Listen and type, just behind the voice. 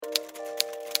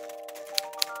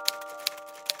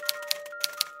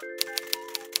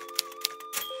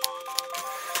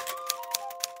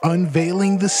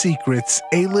unveiling the secrets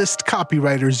A-list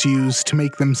copywriters use to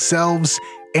make themselves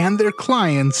and their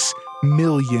clients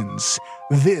millions.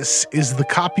 This is the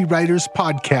Copywriters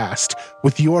Podcast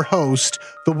with your host,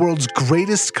 the world's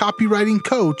greatest copywriting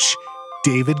coach,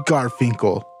 David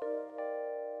Garfinkel.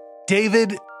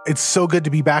 David, it's so good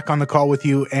to be back on the call with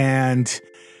you, and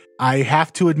I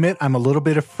have to admit I'm a little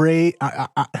bit afraid,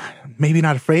 maybe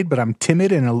not afraid, but I'm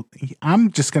timid, and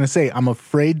I'm just going to say I'm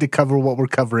afraid to cover what we're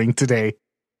covering today.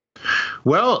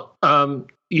 Well,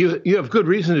 you have good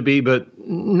reason to be, but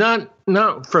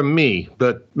not from me,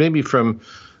 but maybe from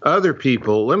other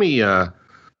people. Let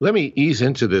me ease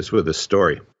into this with a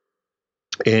story,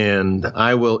 and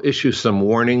I will issue some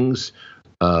warnings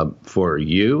for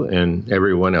you and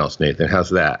everyone else. Nathan, how's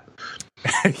that?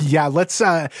 Yeah, let's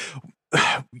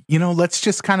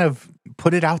just kind of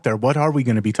put it out there. What are we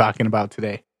going to be talking about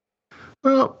today?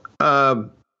 Well,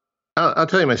 I'll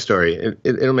tell you my story.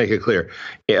 It'll make it clear.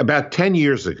 About 10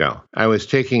 years ago, I was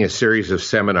taking a series of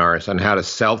seminars on how to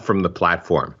sell from the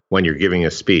platform when you're giving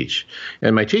a speech.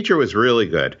 And my teacher was really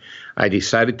good. I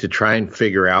decided to try and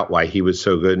figure out why he was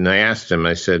so good. And I asked him,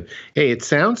 I said, hey, it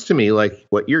sounds to me like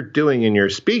what you're doing in your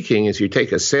speaking is you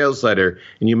take a sales letter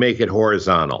and you make it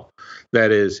horizontal.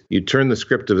 That is, you turn the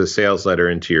script of the sales letter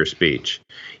into your speech.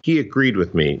 He agreed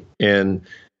with me and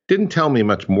didn't tell me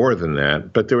much more than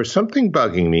that, but there was something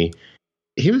bugging me.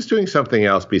 He was doing something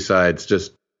else besides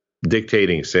just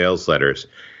dictating sales letters.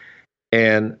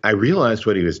 And I realized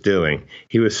what he was doing.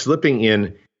 He was slipping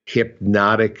in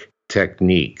hypnotic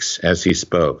techniques as he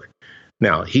spoke.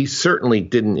 Now, he certainly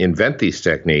didn't invent these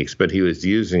techniques, but he was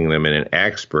using them in an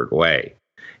expert way.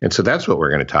 And so that's what we're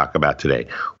going to talk about today.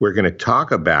 We're going to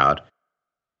talk about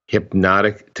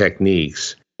hypnotic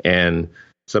techniques and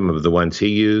some of the ones he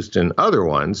used and other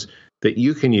ones that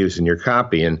you can use in your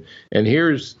copy. And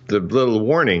here's the little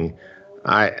warning.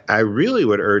 I really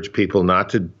would urge people not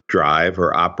to drive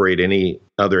or operate any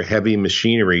other heavy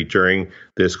machinery during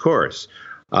this course.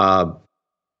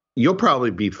 You'll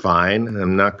probably be fine.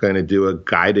 I'm not going to do a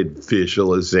guided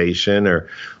visualization or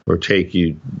take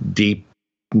you deep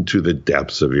into the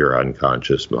depths of your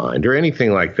unconscious mind or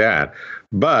anything like that.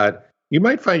 But you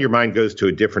might find your mind goes to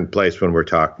a different place when we're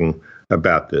talking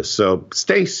about this. So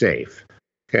stay safe.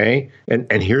 Okay.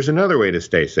 And here's another way to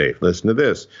stay safe. Listen to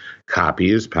this. Copy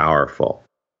is powerful.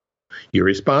 You're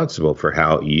responsible for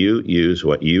how you use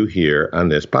what you hear on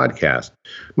this podcast.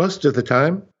 Most of the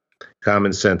time,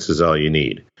 common sense is all you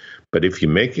need. But if you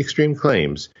make extreme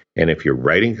claims, and if you're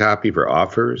writing copy for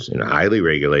offers in highly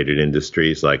regulated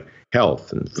industries like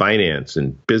health and finance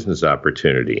and business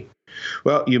opportunity,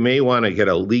 well, you may want to get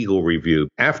a legal review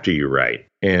after you write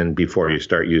and before you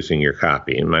start using your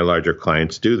copy. And my larger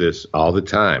clients do this all the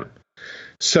time.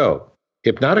 So,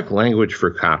 hypnotic language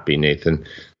for copy, Nathan.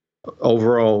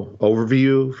 Overall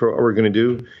overview for what we're going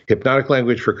to do. Hypnotic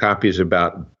language for copy is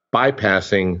about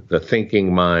bypassing the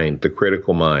thinking mind, the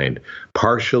critical mind,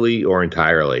 partially or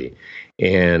entirely,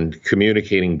 and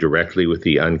communicating directly with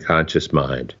the unconscious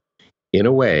mind in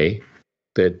a way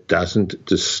that doesn't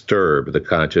disturb the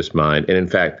conscious mind and, in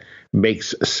fact,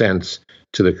 makes sense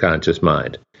to the conscious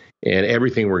mind. And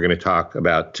everything we're going to talk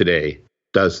about today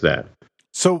does that.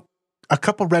 So a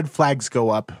couple red flags go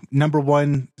up. Number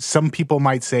one, some people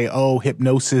might say, oh,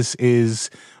 hypnosis is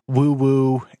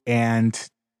woo-woo and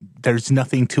there's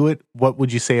nothing to it. What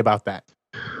would you say about that?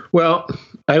 Well,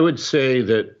 I would say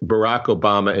that Barack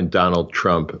Obama and Donald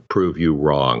Trump prove you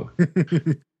wrong.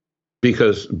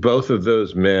 Because both of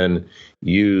those men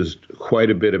used quite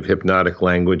a bit of hypnotic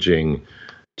languaging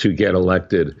to get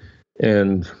elected.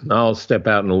 And I'll step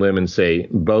out on a limb and say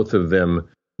both of them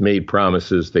made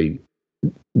promises they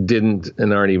didn't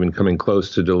and aren't even coming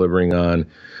close to delivering on.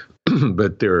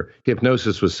 But their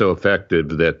hypnosis was so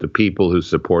effective that the people who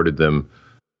supported them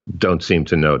don't seem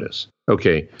to notice.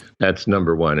 Okay, that's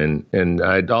number one. And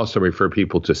I'd also refer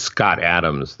people to Scott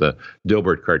Adams, the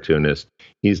Dilbert cartoonist.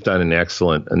 He's done an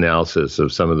excellent analysis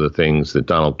of some of the things that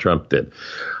Donald Trump did.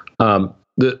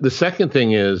 The second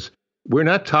thing is, we're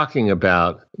not talking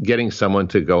about getting someone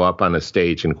to go up on a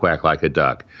stage and quack like a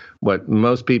duck. What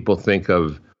most people think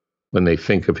of when they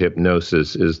think of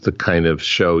hypnosis is the kind of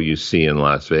show you see in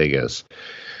Las Vegas.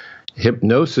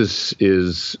 Hypnosis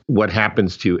is what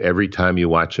happens to you every time you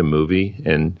watch a movie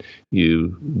and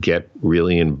you get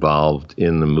really involved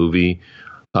in the movie.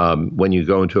 When you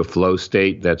go into a flow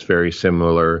state, that's very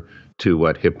similar to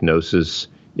what hypnosis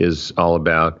is all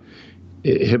about.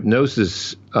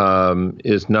 Hypnosis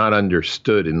is not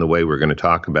understood in the way we're going to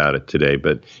talk about it today,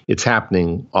 but it's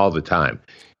happening all the time.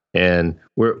 And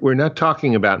we're not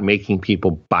talking about making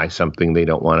people buy something they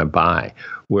don't want to buy.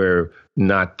 We're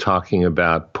not talking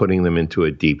about putting them into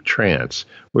a deep trance.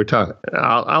 We're talking.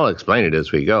 I'll explain it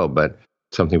as we go, but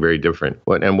something very different.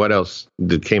 What else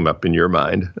came up in your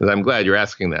mind? I'm glad you're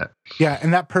asking that. Yeah,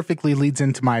 and that perfectly leads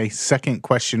into my second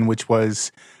question, which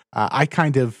was, I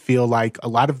kind of feel like a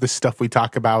lot of the stuff we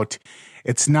talk about,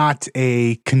 it's not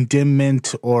a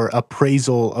condemnment or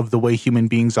appraisal of the way human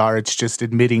beings are. It's just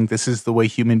admitting this is the way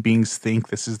human beings think,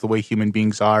 this is the way human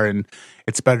beings are, and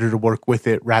it's better to work with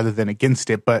it rather than against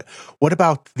it. But what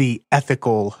about the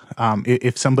ethical?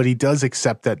 If somebody does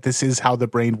accept that this is how the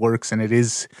brain works and it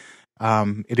is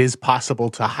possible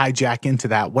to hijack into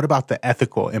that, what about the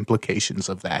ethical implications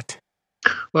of that?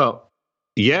 Well,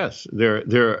 yes, there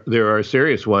are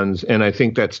serious ones, and I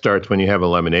think that starts when you have a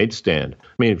lemonade stand. I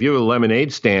mean, if you have a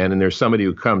lemonade stand and there's somebody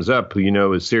who comes up who you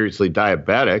know is seriously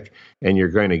diabetic, and you're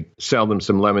going to sell them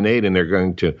some lemonade and they're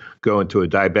going to go into a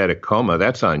diabetic coma,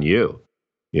 that's on you,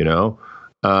 you know?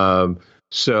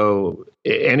 So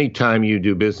anytime you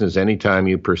do business, anytime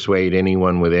you persuade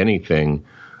anyone with anything,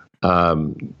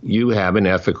 you have an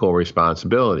ethical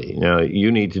responsibility. You know,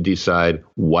 you need to decide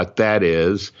what that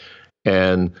is.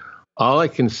 And all I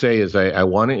can say is I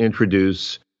want to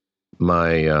introduce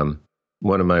my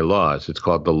one of my laws. It's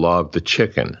called the law of the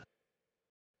chicken.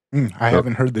 I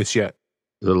haven't heard this yet.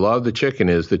 The law of the chicken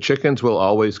is the chickens will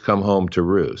always come home to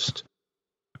roost.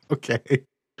 Okay.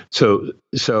 So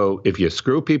if you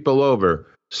screw people over,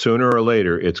 sooner or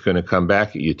later, it's going to come back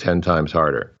at you 10 times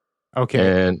harder.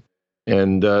 Okay.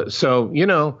 And so, you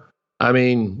know, I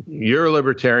mean, you're a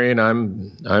libertarian.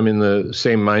 I'm in the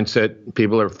same mindset.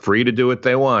 People are free to do what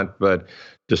they want, but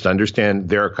just understand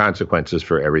there are consequences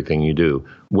for everything you do,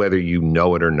 whether you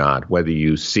know it or not, whether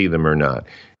you see them or not,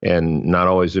 and not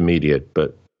always immediate,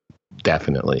 but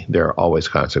definitely there are always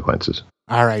consequences.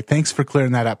 All right. Thanks for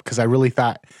clearing that up, because I really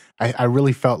thought, I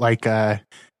really felt like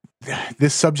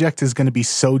this subject is going to be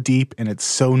so deep and it's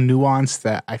so nuanced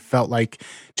that I felt like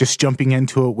just jumping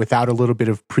into it without a little bit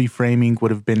of pre-framing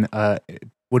would have been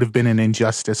an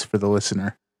injustice for the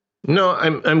listener. No,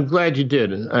 I'm glad you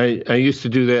did. I used to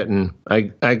do that, and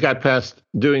I got past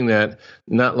doing that.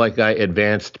 Not like I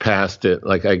advanced past it.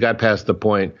 Like I got past the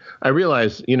point. I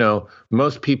realized, you know,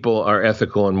 most people are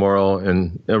ethical and moral,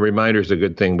 and a reminder is a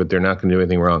good thing, but they're not going to do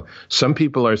anything wrong. Some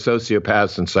people are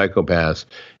sociopaths and psychopaths,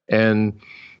 and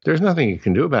there's nothing you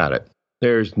can do about it.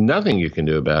 There's nothing you can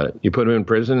do about it. You put them in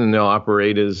prison, and they'll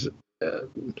operate as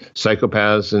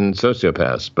psychopaths and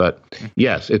sociopaths. But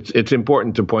yes, it's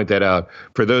important to point that out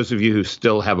for those of you who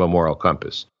still have a moral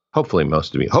compass. Hopefully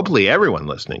most of you. Hopefully everyone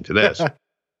listening to this.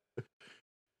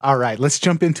 All right, let's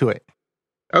jump into it.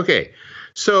 Okay,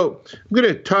 so I'm going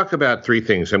to talk about three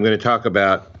things. I'm going to talk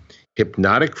about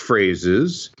hypnotic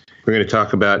phrases. We're going to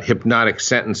talk about hypnotic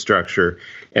sentence structure,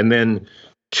 and then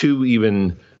two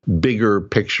even bigger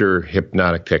picture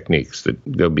hypnotic techniques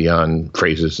that go beyond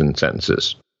phrases and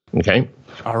sentences. Okay?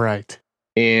 All right.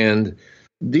 And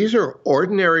these are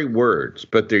ordinary words,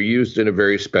 but they're used in a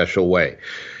very special way.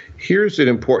 Here's an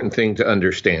important thing to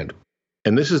understand.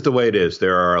 And this is the way it is.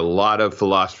 There are a lot of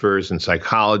philosophers and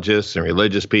psychologists and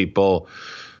religious people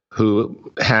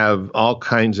who have all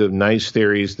kinds of nice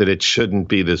theories that it shouldn't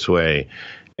be this way.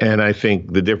 And I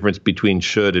think the difference between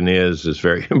should and is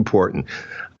very important.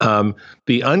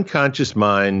 The unconscious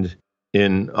mind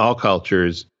in all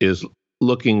cultures is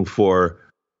looking for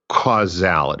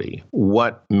causality.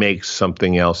 What makes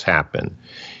something else happen?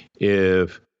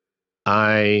 If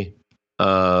I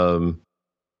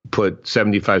put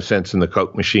 75 cents in the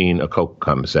Coke machine, a Coke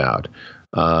comes out.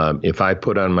 If I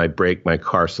put on my brake, my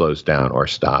car slows down or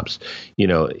stops. You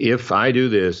know, if I do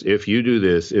this, if you do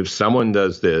this, if someone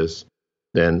does this,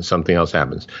 then something else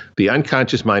happens. The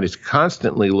unconscious mind is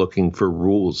constantly looking for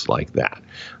rules like that.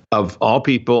 Of all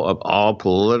people, of all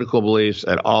political beliefs,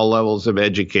 at all levels of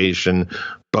education,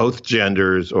 both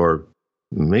genders, or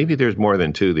maybe there's more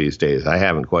than two these days. I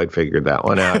haven't quite figured that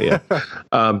one out yet.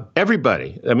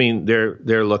 Everybody, I mean,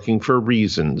 they're looking for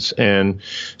reasons. And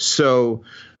so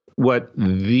what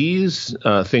these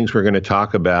things we're going to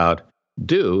talk about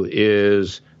do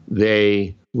is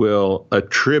they will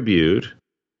attribute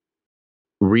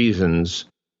reasons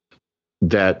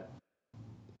that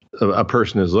a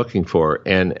person is looking for,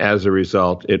 and as a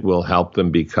result, it will help them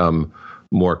become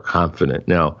more confident.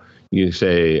 Now, you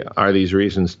say, are these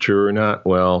reasons true or not?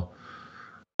 Well,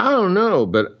 I don't know,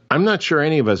 but I'm not sure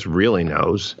any of us really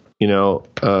knows. You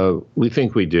know, we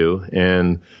think we do,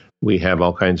 and we have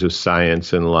all kinds of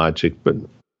science and logic, but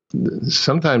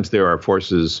sometimes there are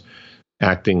forces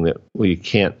acting that we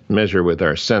can't measure with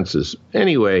our senses.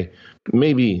 Anyway,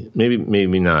 maybe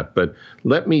not. But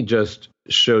let me just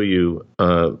show you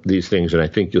these things, and I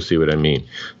think you'll see what I mean.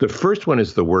 The first one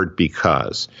is the word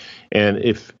because. And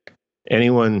if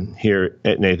anyone here,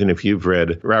 Nathan, if you've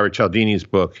read Robert Cialdini's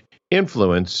book,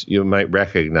 Influence, you might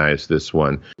recognize this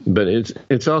one. But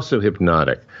it's also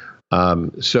hypnotic.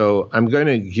 So I'm going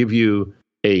to give you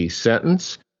a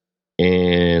sentence,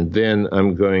 and then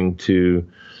I'm going to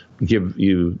give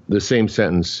you the same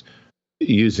sentence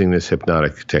using this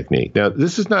hypnotic technique. Now,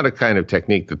 this is not a kind of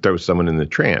technique that throws someone in the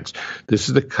trance. This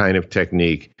is the kind of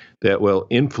technique that will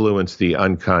influence the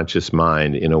unconscious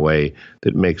mind in a way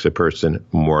that makes a person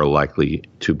more likely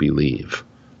to believe.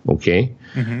 Okay?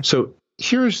 Mm-hmm. So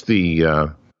here's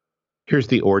the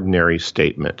ordinary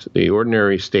statement. The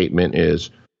ordinary statement is,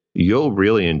 you'll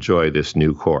really enjoy this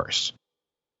new course.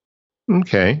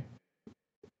 Okay.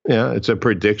 Yeah, it's a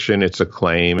prediction, it's a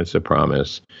claim, it's a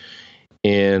promise.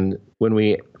 And when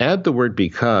we add the word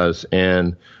because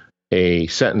and a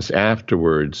sentence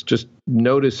afterwards, just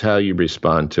notice how you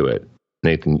respond to it.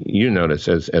 Nathan, you notice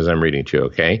as I'm reading to you,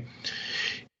 okay?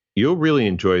 You'll really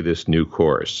enjoy this new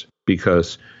course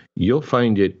because you'll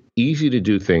find it easy to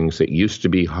do things that used to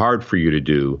be hard for you to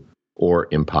do or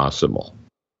impossible.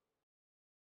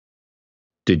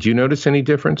 Did you notice any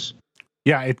difference?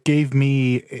 Yeah,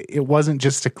 it wasn't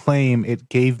just a claim, it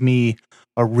gave me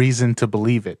a reason to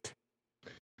believe it.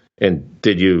 And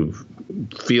did you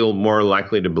feel more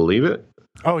likely to believe it?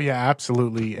 Oh, yeah,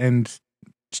 absolutely. And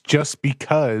just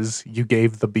because you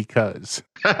gave the because.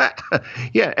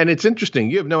 Yeah, and it's interesting.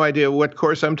 You have no idea what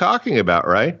course I'm talking about,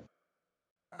 right?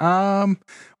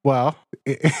 Well,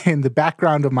 in the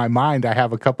background of my mind, I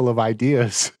have a couple of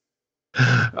ideas.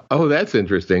 Oh, that's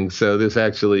interesting. So this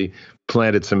actually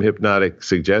planted some hypnotic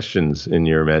suggestions in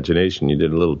your imagination. You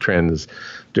did a little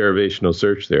trans-derivational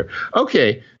search there.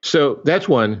 Okay, so that's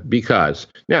one, because.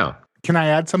 Now, can I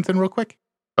add something real quick?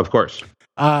 Of course.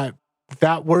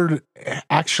 That word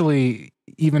actually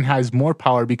even has more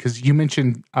power, because you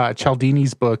mentioned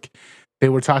Cialdini's book. They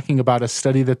were talking about a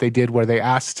study that they did where they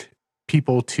asked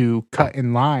people to cut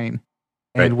in line.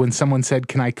 And when someone said,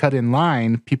 "Can I cut in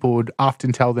line?" people would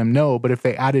often tell them no. But if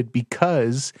they added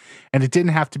because, and it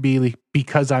didn't have to be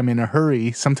because I'm in a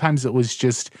hurry. Sometimes it was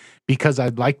just because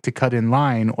I'd like to cut in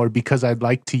line, or because I'd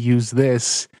like to use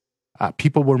this.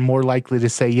 People were more likely to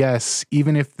say yes,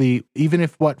 even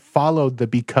if what followed the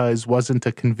because wasn't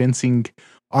a convincing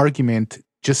argument.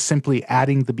 Just simply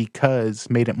adding the because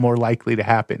made it more likely to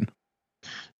happen.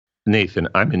 Nathan,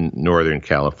 I'm in Northern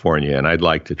California, and I'd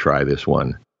like to try this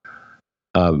one.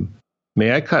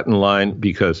 May I cut in line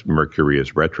because Mercury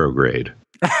is retrograde?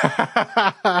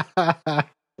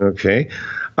 Okay.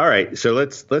 All right. So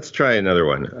let's try another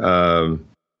one.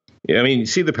 You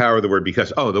see the power of the word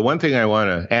because. Oh, the one thing I want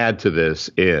to add to this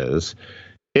is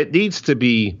it needs to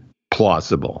be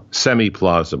plausible,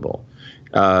 semi-plausible.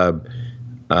 You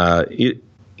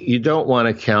don't want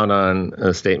to count on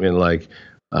a statement like,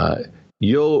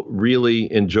 you'll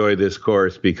really enjoy this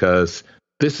course because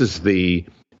this is the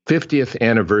 50th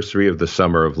anniversary of the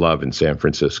Summer of Love in San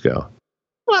Francisco.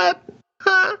 What?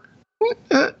 Huh?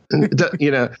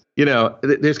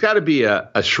 There's got to be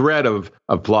a shred of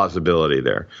plausibility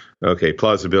there. Okay,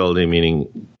 plausibility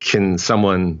meaning, can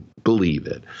someone believe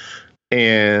it?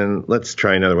 And let's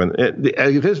try another one.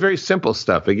 There's very simple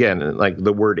stuff. Again, like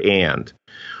the word "and."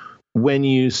 When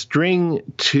you string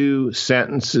two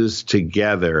sentences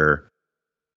together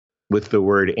with the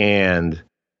word "and,"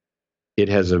 it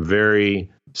has a very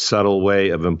subtle way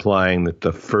of implying that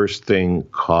the first thing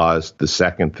caused the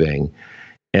second thing,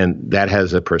 and that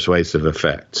has a persuasive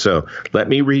effect. So let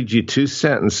me read you two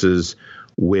sentences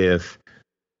with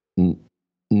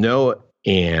no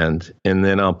and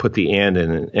then I'll put the and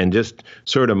in it, and just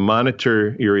sort of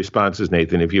monitor your responses,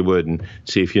 Nathan, if you would, and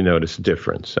see if you notice a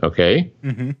difference, okay?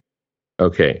 Mm-hmm.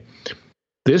 Okay.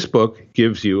 This book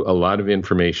gives you a lot of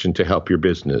information to help your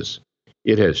business.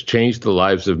 It has changed the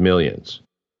lives of millions.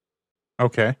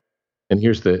 Okay. And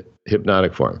here's the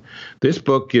hypnotic form. This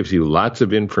book gives you lots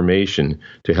of information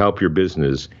to help your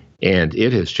business, and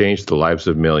it has changed the lives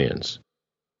of millions.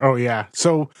 Oh, yeah.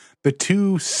 So the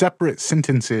two separate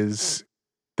sentences,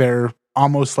 they're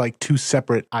almost like two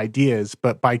separate ideas,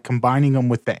 but by combining them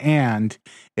with the "and,"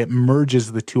 it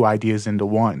merges the two ideas into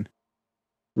one.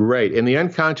 Right. And the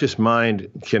unconscious mind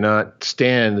cannot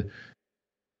stand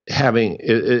having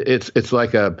it's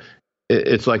like a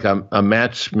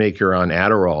matchmaker on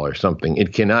Adderall or something.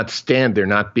 It cannot stand there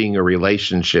not being a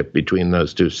relationship between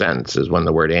those two sentences when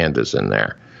the word "and" is in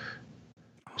there.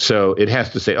 So it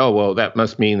has to say, oh, well, that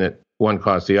must mean that one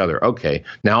caused the other. Okay,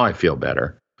 now I feel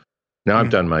better. Now I've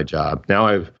done my job. Now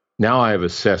I've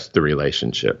assessed the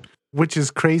relationship. which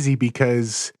is crazy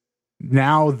because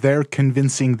now they're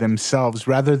convincing themselves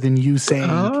rather than you saying,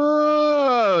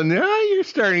 oh, now you're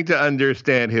starting to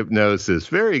understand hypnosis.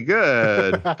 Very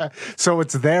good. So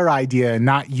it's their idea,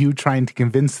 not you trying to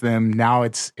convince them. Now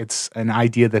it's an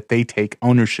idea that they take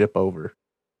ownership over.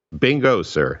 Bingo,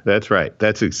 sir. That's right.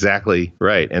 That's exactly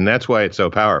right. And that's why it's so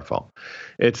powerful.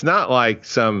 It's not like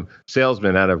some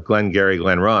salesman out of Glengarry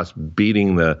Glen Ross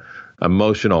beating the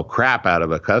emotional crap out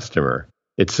of a customer.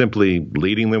 It's simply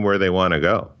leading them where they want to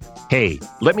go. Hey,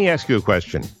 let me ask you a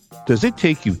question. Does it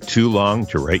take you too long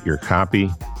to write your copy?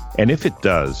 And if it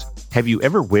does, have you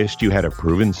ever wished you had a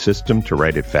proven system to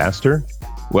write it faster?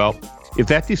 Well, if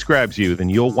that describes you, then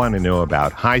you'll want to know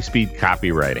about high-speed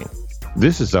copywriting.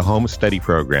 This is a home study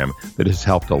program that has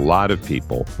helped a lot of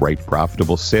people write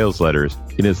profitable sales letters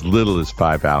in as little as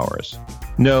 5 hours.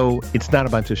 No, it's not a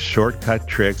bunch of shortcut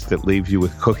tricks that leave you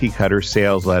with cookie-cutter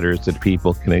sales letters that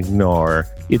people can ignore.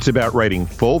 It's about writing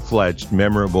full-fledged,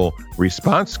 memorable,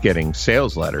 response-getting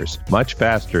sales letters much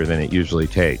faster than it usually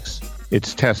takes.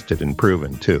 It's tested and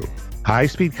proven, too.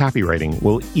 High-speed copywriting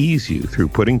will ease you through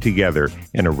putting together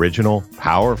an original,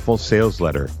 powerful sales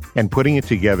letter and putting it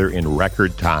together in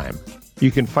record time.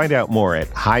 You can find out more at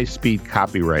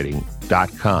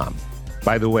highspeedcopywriting.com.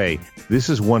 By the way, this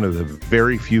is one of the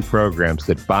very few programs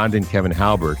that Bond and Kevin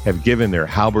Halbert have given their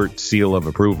Halbert seal of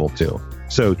approval to.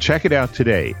 So check it out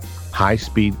today,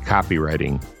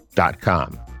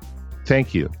 highspeedcopywriting.com.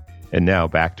 Thank you. And now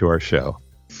back to our show.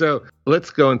 So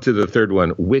let's go into the third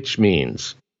one, which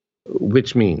means.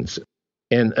 Which means.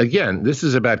 And again, this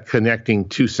is about connecting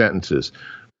two sentences.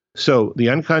 So the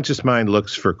unconscious mind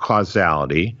looks for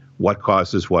causality. What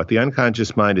causes what? The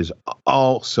unconscious mind is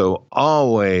also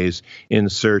always in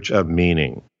search of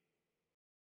meaning.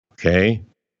 Okay?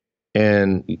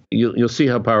 And you'll see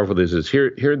how powerful this is.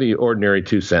 Here are the ordinary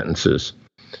two sentences.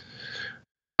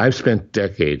 I've spent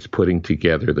decades putting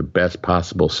together the best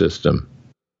possible system.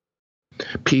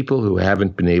 People who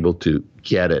haven't been able to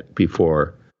get it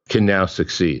before can now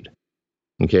succeed.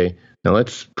 Okay? Now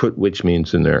let's put which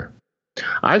means in there.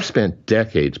 I've spent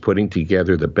decades putting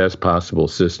together the best possible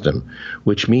system,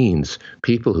 which means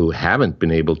people who haven't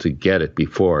been able to get it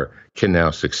before can now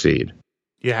succeed.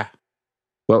 Yeah.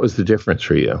 What was the difference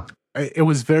for you? It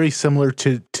was very similar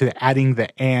to adding the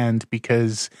and,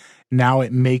 because now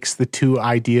it makes the two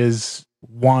ideas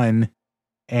one,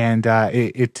 and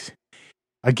it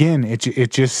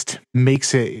just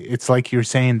makes it, it's like you're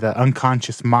saying, the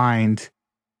unconscious mind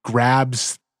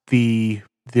grabs the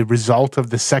result of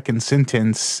the second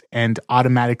sentence and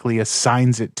automatically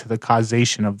assigns it to the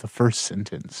causation of the first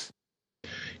sentence.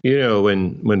 You know,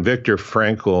 when Viktor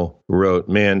Frankl wrote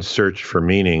Man's Search for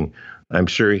Meaning, I'm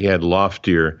sure he had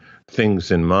loftier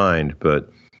things in mind,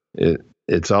 but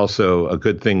it's also a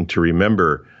good thing to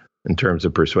remember in terms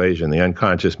of persuasion. The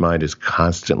unconscious mind is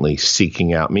constantly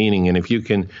seeking out meaning, and if you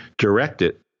can direct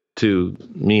it to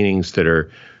meanings that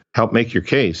help make your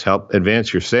case, help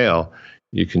advance your sale,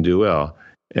 you can do well.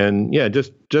 And yeah,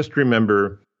 just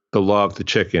remember the law of the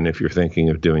chicken if you're thinking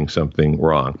of doing something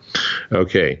wrong.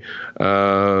 Okay.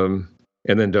 And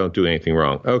then don't do anything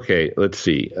wrong. Okay, let's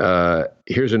see.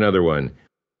 Here's another one.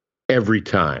 Every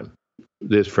time.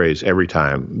 This phrase, every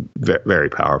time, very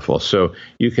powerful. So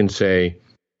you can say,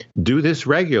 do this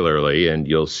regularly and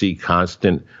you'll see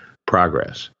constant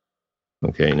progress.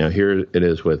 Okay, now here it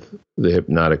is with the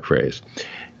hypnotic phrase.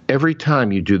 Every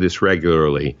time you do this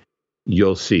regularly,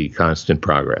 you'll see constant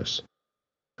progress.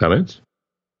 Comments?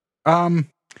 I'm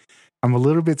a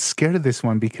little bit scared of this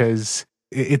one because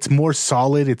it's more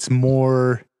solid, it's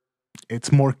more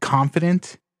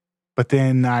confident, but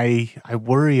then I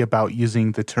worry about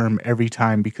using the term every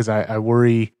time because I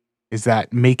worry, is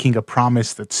that making a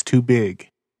promise that's too big?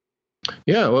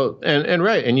 Yeah, well, and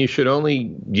right, and you should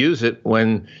only use it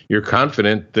when you're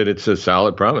confident that it's a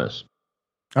solid promise.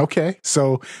 Okay,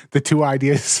 so the two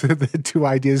ideas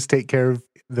take care of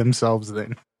themselves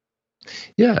then.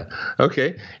 Yeah.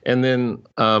 Okay. And then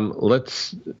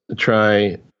let's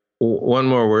try one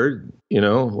more word. You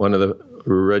know, one of the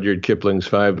Rudyard Kipling's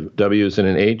 5 W's and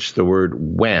an H. The word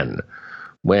when.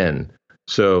 When.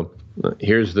 So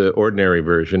here's the ordinary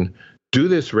version. Do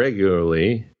this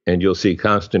regularly, and you'll see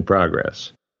constant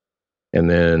progress. And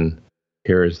then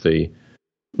here's the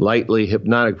lightly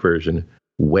hypnotic version.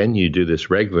 When you do this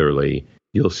regularly,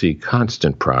 you'll see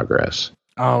constant progress.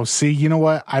 Oh, see, you know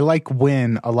what? I like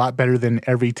when a lot better than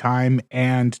every time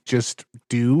and just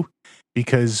do,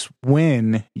 because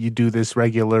when you do this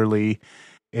regularly,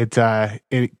 it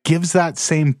gives that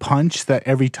same punch that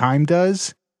every time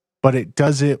does, but it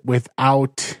does it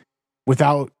without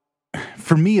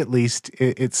for me at least,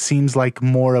 it seems like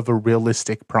more of a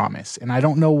realistic promise. And I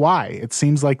don't know why. It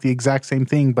seems like the exact same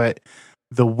thing, but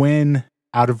the when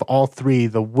out of all three,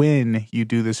 the when you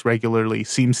do this regularly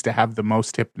seems to have the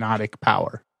most hypnotic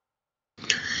power.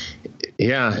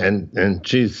 Yeah, and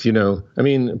geez, I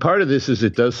mean, part of this is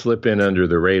it does slip in under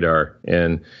the radar,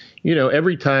 and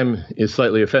every time is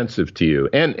slightly offensive to you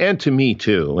and to me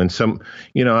too. And some,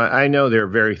 I know there are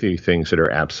very few things that are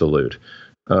absolute,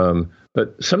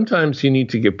 but sometimes you need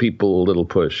to give people a little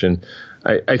push. And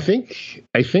I think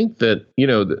that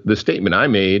the statement I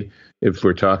made, if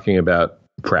we're talking about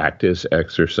practice,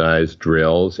 exercise,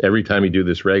 drills, every time you do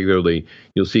this regularly,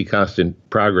 you'll see constant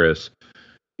progress,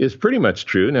 is pretty much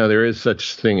true. Now, there is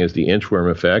such thing as the inchworm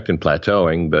effect and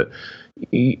plateauing, but,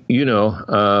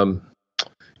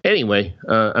 anyway,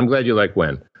 I'm glad you like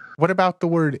when. What about the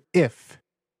word if?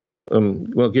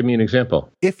 Well, give me an example.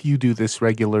 If you do this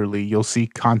regularly, you'll see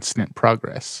constant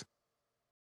progress.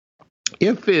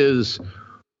 If is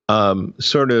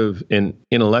sort of an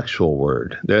intellectual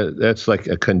word. That's like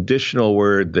a conditional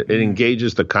word that it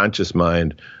engages the conscious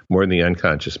mind more than the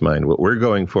unconscious mind. What we're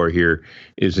going for here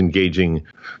is engaging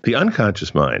the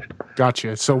unconscious mind.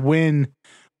 Gotcha. So when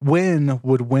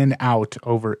would win out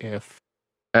over if?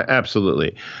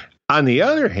 Absolutely. On the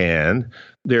other hand,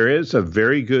 there is a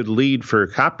very good lead for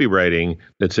copywriting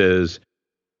that says,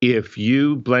 if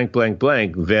you blank, blank,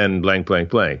 blank, then blank, blank,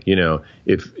 blank.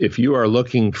 If you are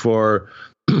looking for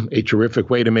a terrific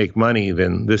way to make money,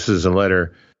 then this is a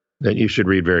letter that you should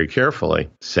read very carefully,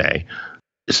 say.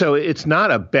 So it's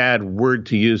not a bad word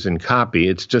to use in copy.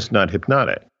 It's just not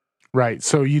hypnotic. Right.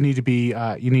 So you need to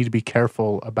be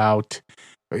careful about.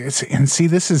 And see,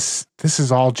 this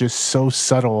is all just so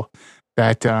subtle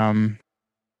that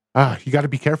you got to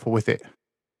be careful with it.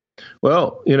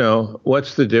 Well,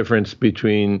 what's the difference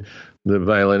between the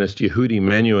violinist Yehudi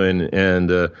Menuhin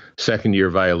and a second-year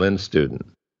violin student?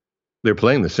 They're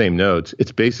playing the same notes.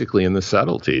 It's basically in the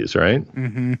subtleties, right?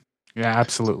 Mm-hmm. Yeah,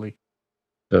 absolutely.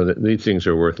 So these things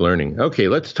are worth learning. Okay,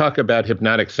 let's talk about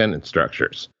hypnotic sentence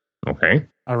structures. Okay?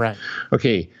 All right.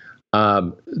 Okay.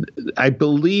 I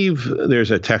believe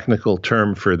there's a technical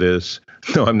term for this.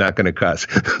 No, I'm not going to cuss.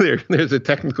 There's a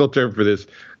technical term for this.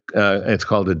 It's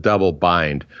called a double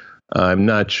bind. I'm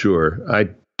not sure. I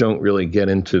don't really get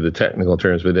into the technical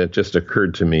terms, but it just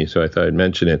occurred to me, so I thought I'd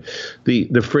mention it.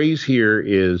 The phrase here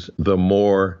is the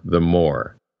more, the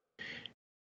more.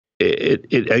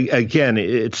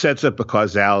 It sets up a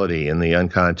causality in the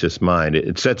unconscious mind.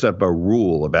 It sets up a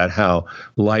rule about how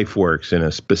life works in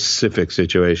a specific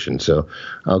situation. So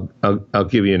I'll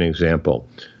give you an example.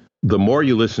 The more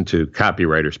you listen to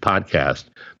Copywriters Podcast,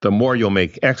 the more you'll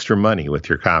make extra money with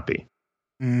your copy.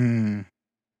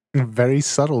 Very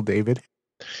subtle, David.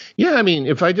 Yeah, I mean,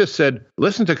 if I just said,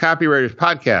 listen to Copywriters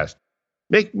Podcast,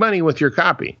 make money with your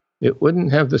copy, it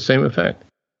wouldn't have the same effect.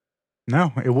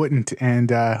 No, it wouldn't.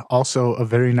 And also a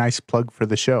very nice plug for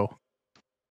the show.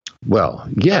 Well,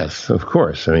 yes, of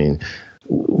course. I mean,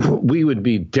 we would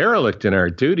be derelict in our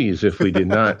duties if we did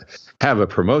not have a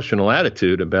promotional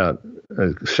attitude about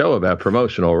a show about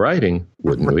promotional writing,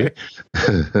 wouldn't we?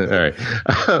 All right.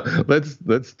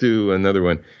 Let's do another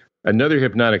one. Another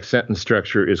hypnotic sentence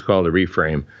structure is called a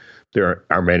reframe. There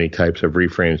are many types of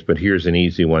reframes, but here's an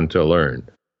easy one to learn.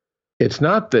 It's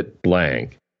not that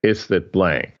blank, it's that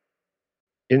blank.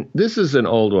 And this is an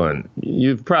old one.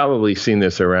 You've probably seen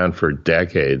this around for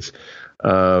decades.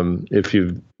 If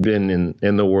you've been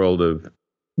in the world of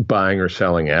buying or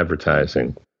selling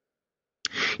advertising.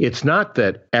 It's not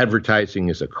that advertising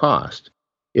is a cost.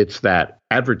 It's that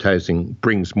advertising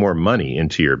brings more money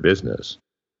into your business.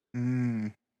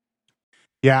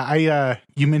 Yeah,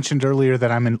 you mentioned earlier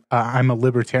that I'm a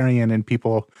libertarian, and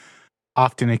people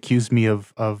often accuse me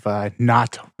of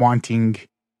not wanting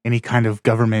any kind of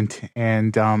government,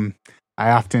 and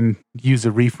I often use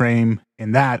a reframe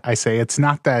in that. I say it's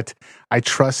not that I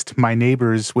trust my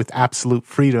neighbors with absolute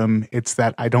freedom, it's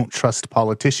that I don't trust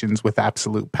politicians with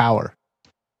absolute power.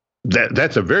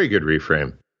 That's a very good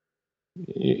reframe.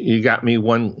 You got me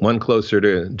one closer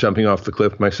to jumping off the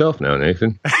cliff myself now,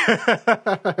 Nathan.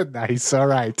 Nice. All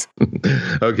right.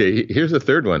 Okay, here's a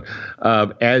third one.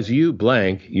 As you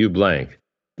blank, you blank.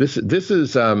 This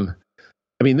is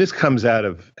this comes out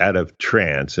of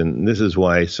trance, and this is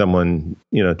why someone,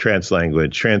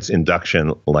 trance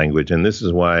induction language, and this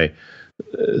is why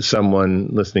someone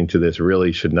listening to this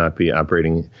really should not be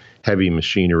operating heavy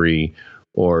machinery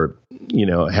or,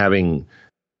 having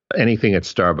anything at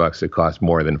Starbucks that costs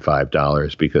more than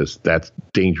 $5, because that's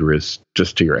dangerous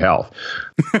just to your health.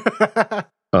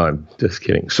 I'm just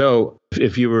kidding. So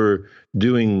if you were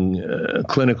doing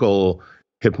clinical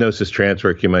hypnosis trance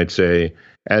work, you might say,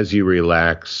 as you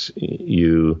relax,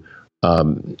 you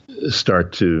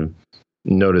start to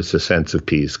notice a sense of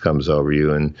peace comes over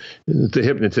you. And if the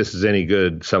hypnotist is any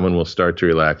good, someone will start to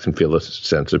relax and feel a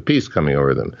sense of peace coming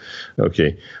over them.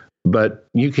 Okay. But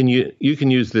you can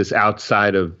use this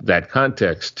outside of that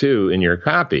context too in your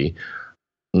copy.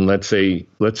 And let's say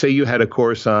you had a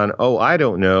course on, I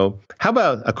don't know, how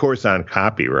about a course on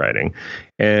copywriting?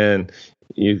 And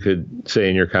you could say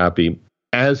in your copy,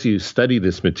 as you study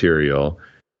this material,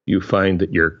 you find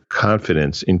that your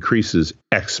confidence increases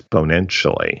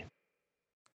exponentially.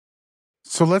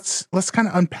 So let's kind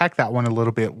of unpack that one a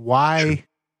little bit. Why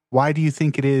do you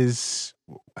think it is?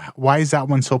 Why is that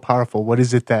one so powerful? What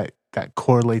is it that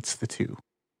correlates the two?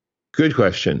 Good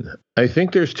question. I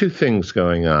think there's two things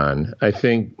going on. I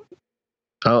think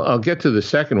I'll get to the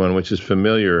second one, which is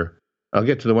familiar. I'll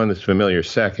get to the one that's familiar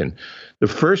second. The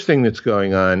first thing that's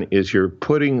going on is you're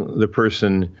putting the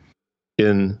person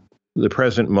in the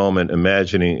present moment,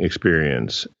 imagining an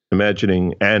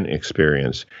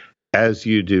experience. As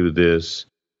you do this,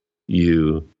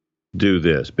 you do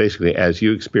this. Basically, as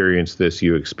you experience this,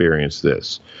 you experience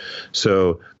this.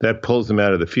 So that pulls them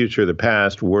out of the future, the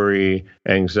past, worry,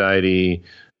 anxiety,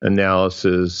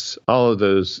 analysis, all of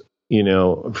those,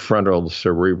 frontal,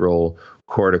 cerebral,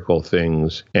 cortical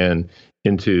things, and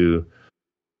into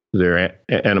their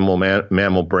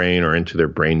mammal brain or into their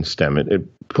brain stem.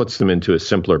 It puts them into a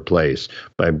simpler place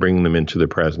by bringing them into the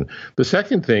present. The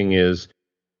second thing is,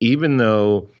 even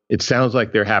though it sounds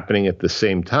like they're happening at the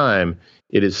same time,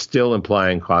 it is still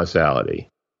implying causality.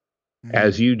 Mm-hmm.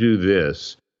 As you do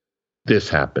this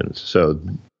happens. So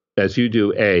as you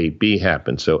do A, B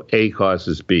happens. So A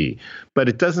causes B. But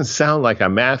it doesn't sound like a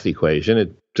math equation.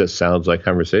 It just sounds like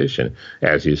conversation.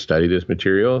 As you study this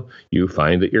material, you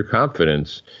find that your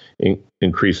confidence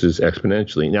increases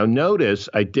exponentially. Now, notice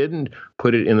I didn't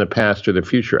put it in the past or the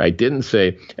future. I didn't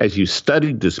say, as you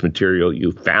studied this material,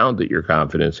 you found that your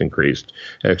confidence increased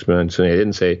exponentially. I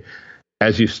didn't say,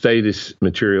 as you study this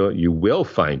material, you will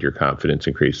find your confidence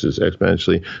increases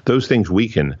exponentially. Those things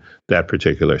weaken that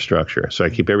particular structure. So I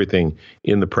keep everything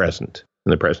in the present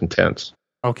tense.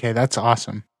 Okay, that's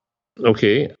awesome.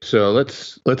 Okay, so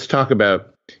let's talk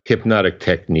about hypnotic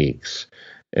techniques.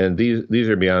 And these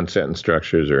are beyond sentence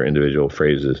structures or individual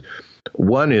phrases.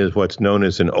 One is what's known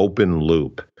as an open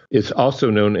loop. It's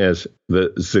also known as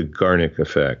the Zeigarnik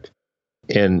effect.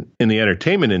 And in the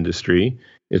entertainment industry,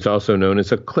 it's also known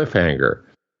as a cliffhanger.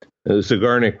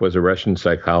 Zeigarnik was a Russian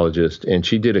psychologist, and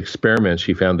she did experiments.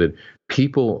 She found that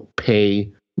people pay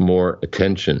more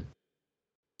attention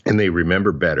and they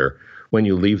remember better when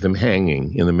you leave them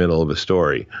hanging in the middle of a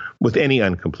story with any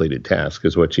uncompleted task,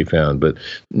 is what she found. But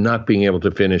not being able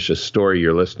to finish a story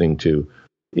you're listening to,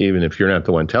 even if you're not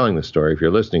the one telling the story, if you're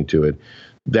listening to it,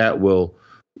 that will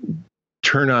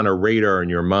turn on a radar in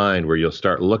your mind where you'll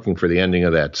start looking for the ending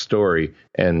of that story.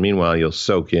 And meanwhile, you'll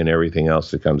soak in everything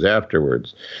else that comes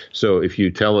afterwards. So if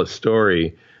you tell a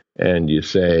story and you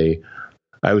say,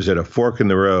 I was at a fork in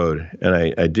the road and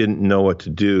I didn't know what to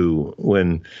do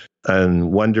when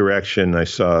in one direction I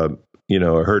saw,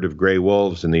 a herd of gray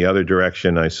wolves. In the other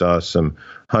direction, I saw some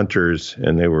hunters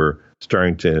and they were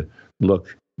starting to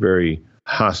look very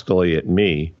hostilely at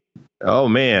me. Oh,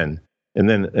 man. And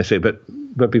then I say, but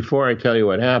before I tell you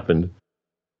what happened,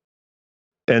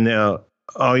 and now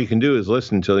all you can do is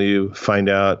listen until you find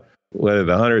out whether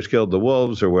the hunters killed the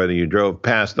wolves or whether you drove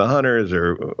past the hunters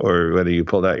or whether you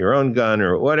pulled out your own gun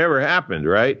or whatever happened,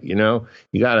 right? You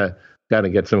gotta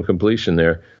get some completion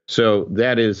there. So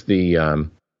that is the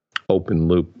open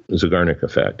loop Zeigarnik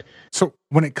effect. So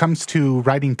when it comes to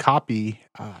writing copy,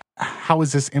 how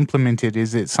is this implemented?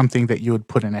 Is it something that you would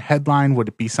put in a headline? Would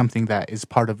it be something that is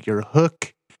part of your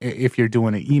hook? If you're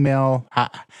doing an email,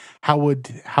 how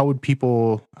would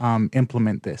people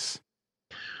implement this?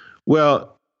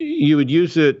 Well, you would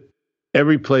use it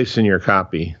every place in your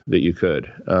copy that you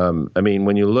could.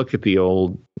 When you look at the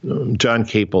old John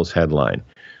Capel's headline,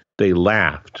 they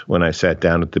laughed when I sat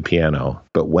down at the piano,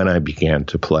 but when I began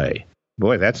to play.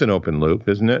 Boy, that's an open loop,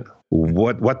 isn't it?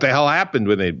 What the hell happened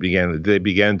when they began? They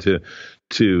began to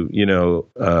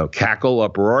cackle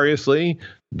uproariously.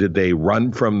 Did they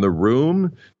run from the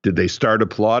room? Did they start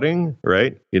applauding?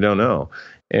 Right? You don't know.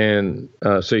 And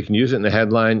so you can use it in the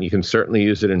headline. You can certainly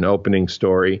use it in an opening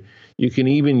story. You can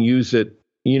even use it,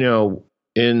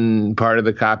 in part of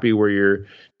the copy where you're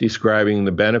describing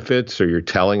the benefits or you're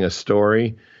telling a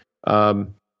story.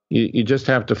 You just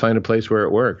have to find a place where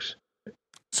it works.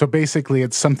 So basically,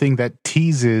 it's something that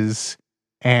teases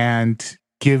and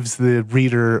gives the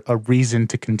reader a reason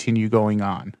to continue going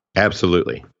on.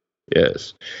 Absolutely.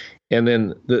 Yes. And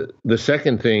then the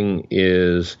second thing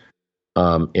is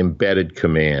embedded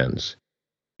commands.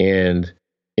 And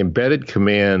embedded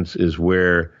commands is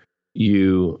where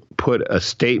you put a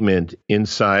statement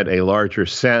inside a larger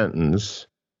sentence.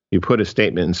 You put a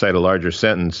statement inside a larger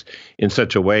sentence in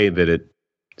such a way that it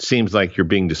seems like you're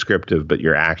being descriptive, but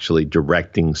you're actually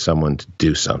directing someone to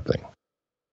do something.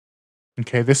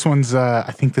 Okay, this one's,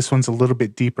 I think this one's a little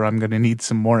bit deeper. I'm going to need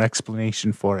some more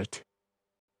explanation for it.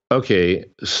 Okay,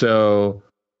 so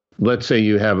let's say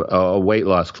you have a weight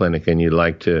loss clinic and you'd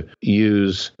like to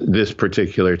use this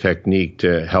particular technique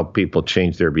to help people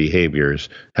change their behaviors,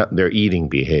 their eating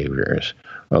behaviors.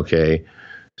 Okay,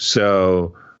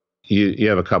 so you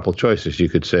have a couple choices. You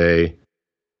could say,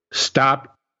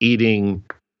 stop eating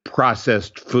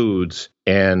processed foods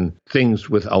and things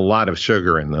with a lot of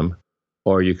sugar in them.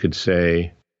 Or you could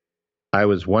say, I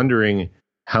was wondering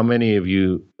how many of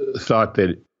you thought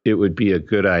that it would be a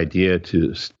good idea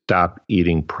to stop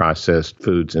eating processed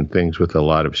foods and things with a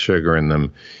lot of sugar in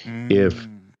them if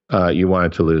you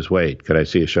wanted to lose weight. Could I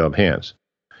see a show of hands?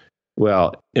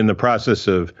 Well, in the process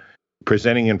of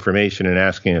presenting information and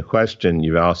asking a question,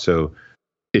 you've also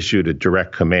issued a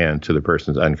direct command to the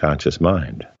person's unconscious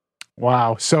mind.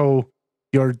 Wow. So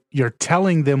you're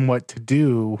telling them what to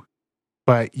do,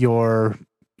 but you're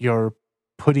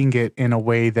putting it in a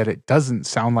way that it doesn't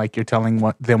sound like you're telling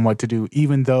them what to do,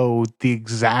 even though the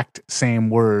exact same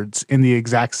words in the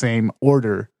exact same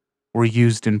order were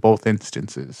used in both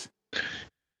instances.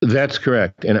 That's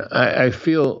correct. And I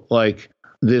feel like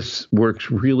this works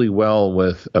really well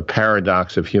with a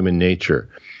paradox of human nature.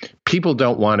 People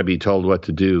don't want to be told what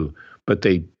to do, but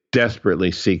they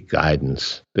desperately seek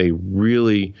guidance. They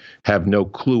really have no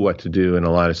clue what to do in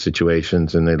a lot of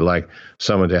situations, and they'd like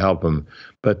someone to help them.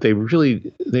 But they really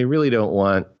don't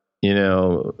want,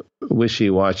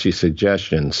 wishy-washy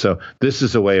suggestions. So this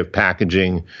is a way of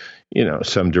packaging,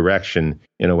 some direction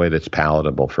in a way that's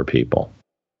palatable for people.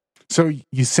 So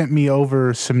you sent me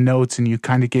over some notes and you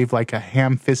kind of gave like a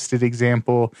ham-fisted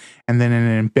example and then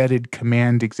an embedded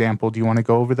command example. Do you want to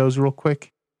go over those real quick?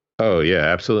 Oh, yeah,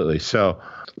 absolutely. So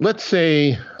let's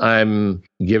say I'm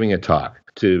giving a talk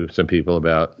to some people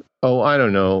about,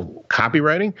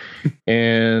 copywriting.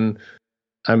 And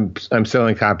I'm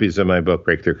selling copies of my book,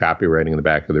 Breakthrough Copywriting, in the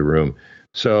back of the room.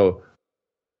 So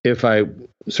if I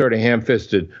sort of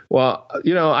ham-fisted,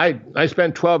 I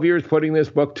spent 12 years putting this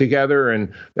book together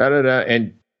and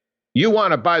and you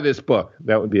want to buy this book,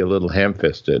 that would be a little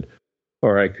ham-fisted.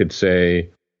 Or I could say,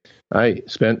 I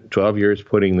spent 12 years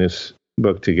putting this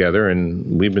book together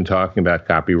and we've been talking about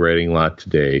copywriting a lot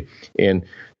today. And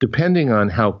depending on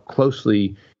how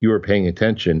closely you are paying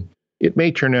attention, it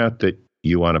may turn out that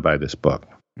you want to buy this book.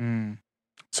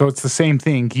 So it's the same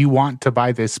thing. You want to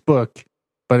buy this book,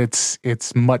 but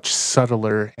it's much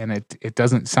subtler, and it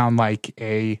doesn't sound like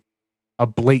a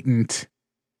blatant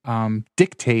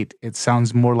dictate. It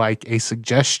sounds more like a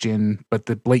suggestion, but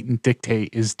the blatant dictate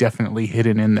is definitely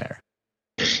hidden in there.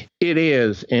 It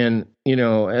is. And,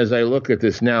 as I look at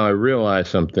this now, I realize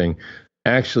something.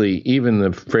 Actually, even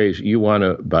the phrase, you want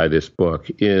to buy this book,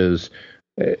 is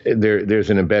there's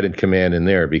an embedded command in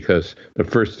there because the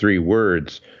first three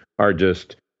words are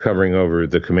just covering over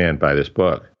the command, buy this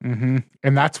book. Mm-hmm.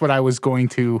 And that's what I was going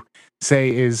to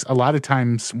say is a lot of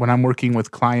times when I'm working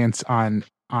with clients on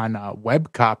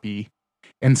web copy,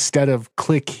 instead of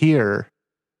click here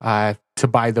to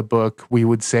buy the book, we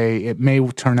would say it may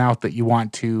turn out that you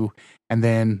want to, and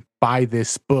then buy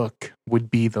this book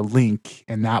would be the link,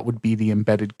 and that would be the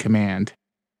embedded command.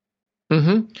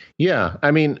 Mm-hmm. Yeah.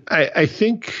 I mean, I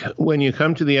think when you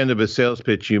come to the end of a sales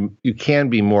pitch, you can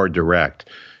be more direct.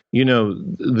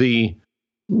 The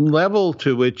level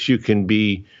to which you can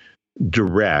be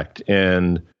direct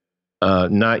and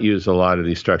not use a lot of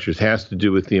these structures has to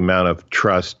do with the amount of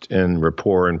trust and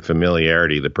rapport and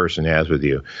familiarity the person has with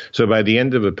you. So by the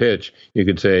end of a pitch, you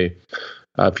could say,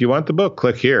 if you want the book,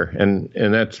 click here, and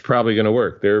that's probably going to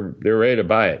work. They're ready to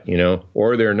buy it,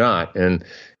 or they're not, and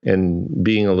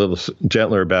being a little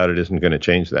gentler about it isn't going to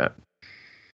change that.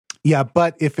 Yeah,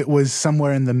 but if it was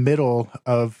somewhere in the middle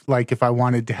of, like, if I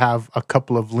wanted to have a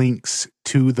couple of links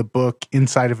to the book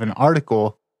inside of an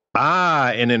article.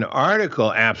 In an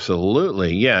article,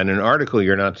 absolutely. Yeah, in an article,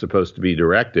 you're not supposed to be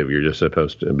directive. You're just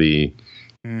supposed to be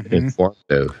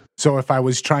informative. So if I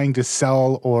was trying to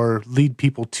sell or lead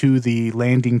people to the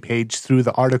landing page through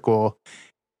the article,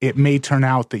 it may turn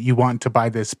out that you want to buy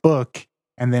this book.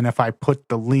 And then if I put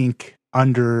the link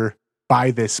under buy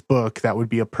this book, that would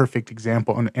be a perfect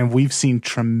example. And we've seen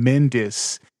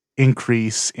tremendous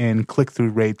increase in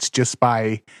click-through rates just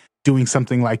by doing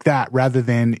something like that, rather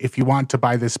than if you want to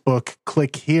buy this book,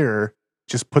 click here,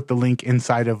 just put the link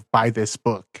inside of Buy This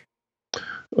Book.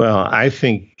 Well, I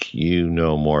think you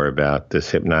know more about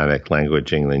this hypnotic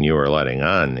languaging than you are letting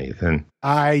on, Nathan.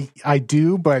 I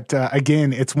do, but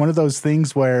again, it's one of those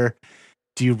things where,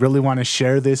 do you really want to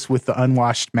share this with the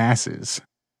unwashed masses?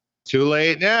 Too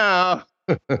late now.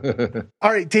 All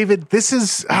right, David, this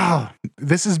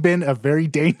has been a very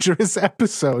dangerous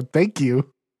episode. Thank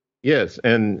you. Yes,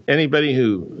 and anybody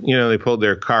who, they pulled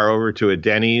their car over to a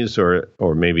Denny's or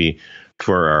maybe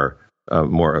for our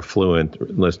more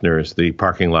affluent listeners, the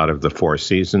parking lot of the Four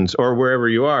Seasons, or wherever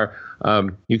you are,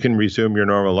 you can resume your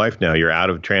normal life now. You're out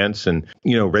of trance and,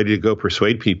 ready to go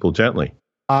persuade people gently.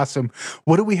 Awesome.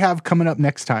 What do we have coming up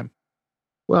next time?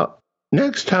 Well,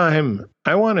 next time,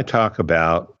 I want to talk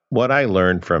about what I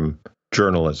learned from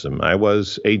journalism. I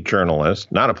was a journalist,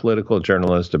 not a political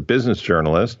journalist, a business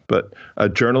journalist, but a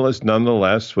journalist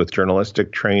nonetheless with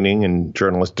journalistic training and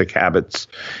journalistic habits.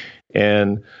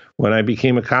 And when I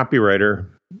became a copywriter,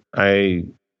 I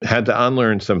had to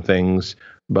unlearn some things,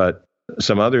 but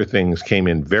some other things came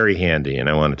in very handy. And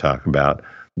I want to talk about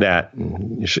that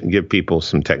and give people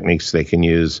some techniques they can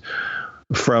use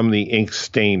from the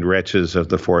ink-stained wretches of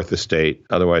the Fourth Estate,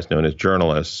 otherwise known as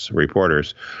journalists,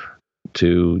 reporters,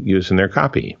 to use in their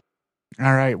copy.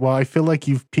 All right. Well, I feel like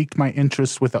you've piqued my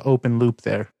interest with an open loop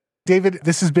there. David,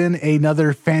 this has been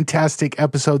another fantastic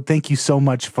episode. Thank you so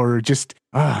much for just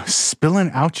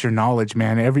spilling out your knowledge,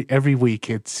 man. Every week,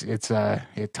 it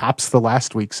tops the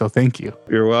last week. So thank you.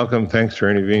 You're welcome. Thanks for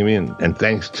interviewing me, and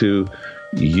thanks to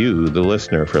you, the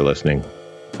listener, for listening.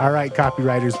 All right,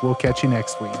 copywriters. We'll catch you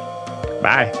next week.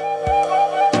 Bye.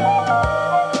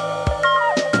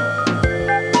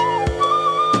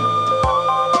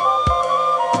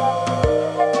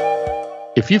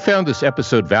 If you found this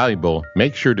episode valuable,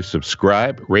 make sure to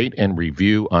subscribe, rate, and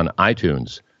review on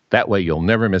iTunes. That way you'll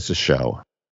never miss a show.